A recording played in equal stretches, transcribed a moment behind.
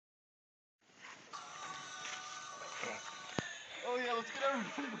let's get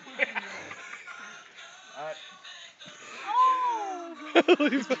everybody.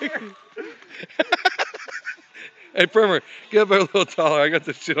 Holy fucking. Hey, Primer, get up a little taller. I got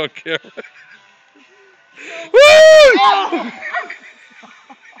this shit on camera. Woo! Oh!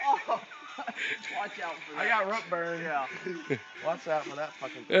 Watch out for that. I got rope burn. Yeah. Watch out for that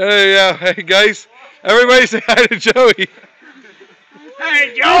fucking thing. Hey, yeah. Hey, guys. Everybody say hi to Joey.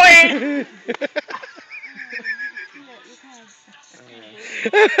 Hey, Joey!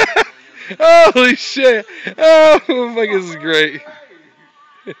 Holy shit. Oh, fuck, this is great.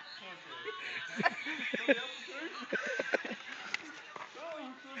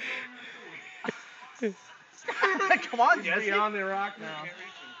 Come on, Jesse. Beyond the rock now.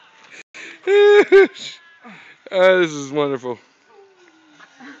 Oh, this is wonderful.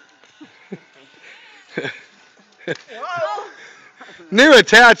 Whoa! New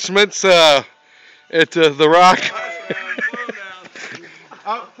attachments at the Rock.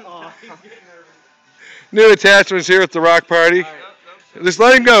 New attachments here at the Rock Party. Just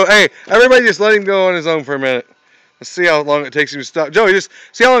let him go. Hey, everybody just let him go on his own for a minute. Let's see how long it takes you to stop. Joey, just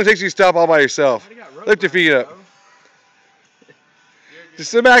see how long it takes you to stop all by yourself. Lift your feet up.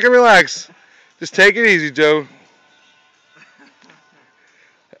 Just sit back and relax. Just take it easy, Joe.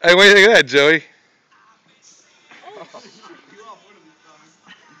 Hey, what do you think of that, Joey?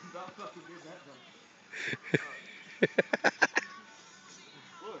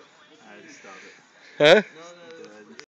 Huh?